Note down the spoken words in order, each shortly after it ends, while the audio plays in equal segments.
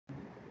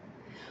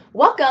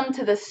Welcome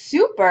to the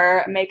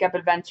super makeup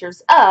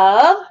adventures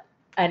of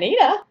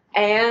Anita.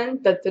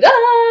 and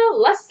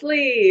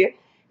Leslie.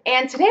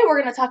 And today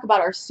we're going to talk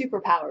about our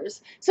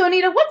superpowers. So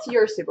Anita, what's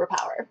your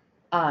superpower?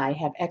 I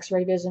have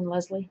X-ray vision,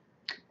 Leslie.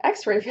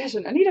 X-ray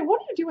vision. Anita,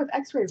 what do you do with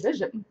X-ray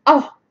vision?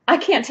 Oh, I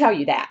can't tell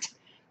you that.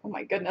 Oh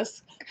my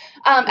goodness.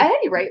 At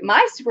any rate,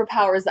 my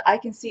superpower is that I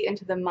can see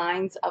into the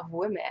minds of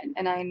women,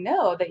 and I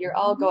know that you're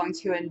all going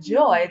to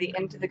enjoy the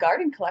Into the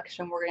Garden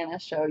collection we're going to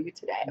show you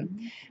today.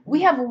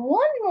 We have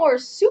one more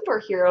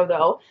superhero,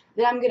 though,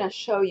 that I'm going to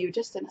show you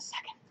just in a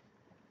second.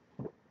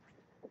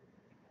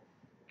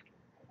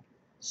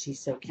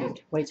 She's so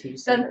cute. Wait till you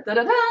see Dun, her. da,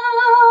 da, da.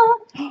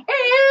 And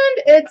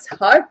it's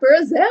Harper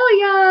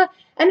Azalea.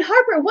 And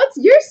Harper, what's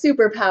your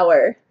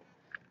superpower?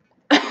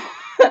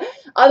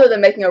 Other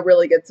than making a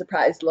really good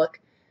surprise look.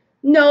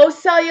 No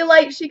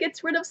cellulite. She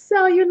gets rid of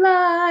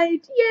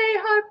cellulite. Yay,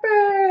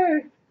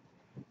 Harper.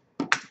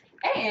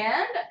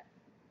 And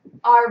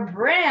our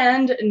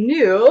brand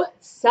new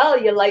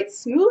Cellulite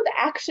Smooth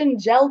Action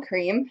Gel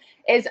Cream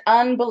is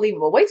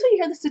unbelievable. Wait till you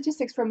hear the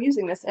statistics from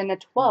using this in a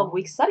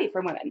 12-week study for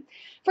women.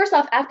 First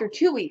off, after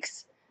 2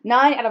 weeks,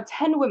 9 out of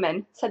 10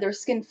 women said their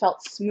skin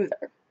felt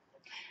smoother.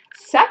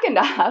 Second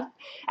off,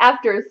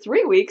 after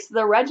 3 weeks,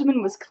 the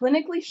regimen was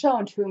clinically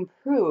shown to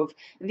improve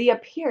the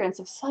appearance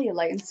of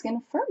cellulite and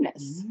skin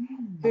firmness.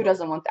 Who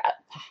doesn't want that?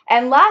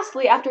 And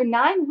lastly, after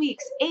 9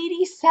 weeks,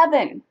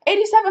 87%,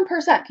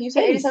 can you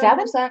say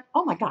 87%?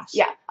 Oh my gosh.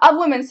 Yeah, of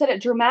women said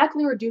it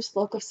dramatically reduced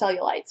the look of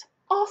cellulite.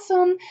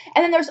 Awesome.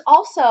 And then there's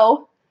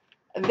also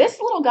this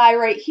little guy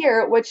right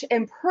here, which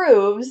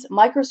improves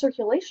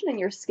microcirculation in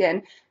your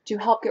skin to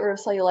help get rid of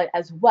cellulite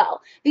as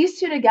well. These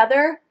two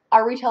together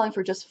are retailing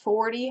for just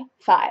 $45.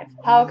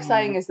 How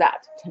exciting is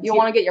that? You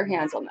want to get your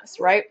hands on this,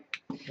 right?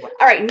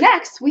 All right,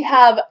 next we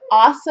have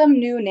awesome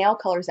new nail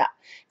colors out.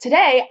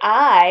 Today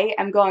I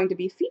am going to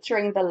be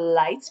featuring the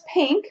light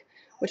pink,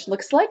 which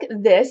looks like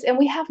this, and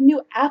we have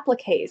new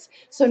appliques.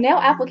 So nail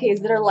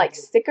appliques that are like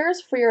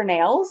stickers for your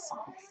nails,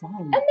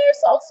 and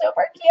they're so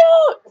super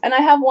cute. And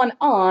I have one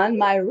on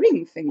my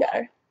ring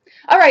finger.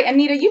 All right,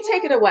 Anita, you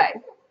take it away.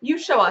 You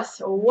show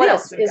us what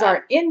else This is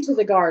our Into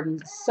the Garden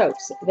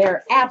soaps.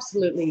 They're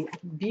absolutely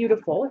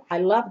beautiful. I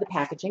love the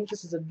packaging.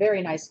 This is a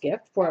very nice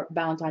gift for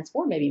Valentine's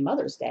or maybe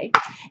Mother's Day.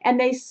 And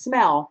they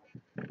smell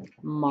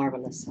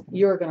marvelous.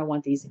 You're going to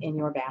want these in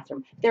your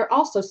bathroom. They're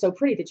also so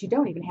pretty that you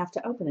don't even have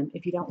to open them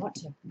if you don't want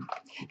to.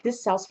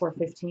 This sells for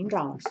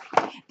 $15.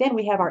 Then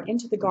we have our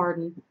Into the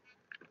Garden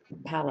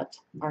palette,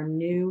 our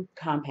new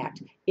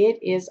compact. It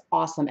is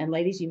awesome. And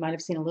ladies, you might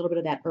have seen a little bit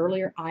of that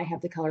earlier. I have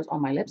the colors on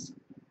my lips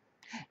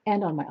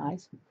and on my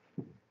eyes.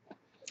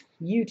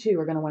 You too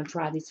are going to want to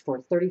try these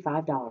for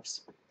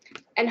 $35.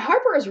 And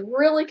Harper is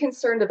really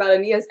concerned about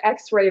Anita's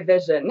X-ray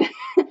vision.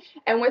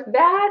 And with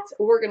that,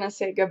 we're going to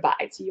say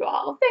goodbye to you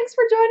all. Thanks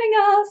for joining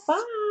us.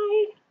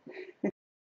 Bye.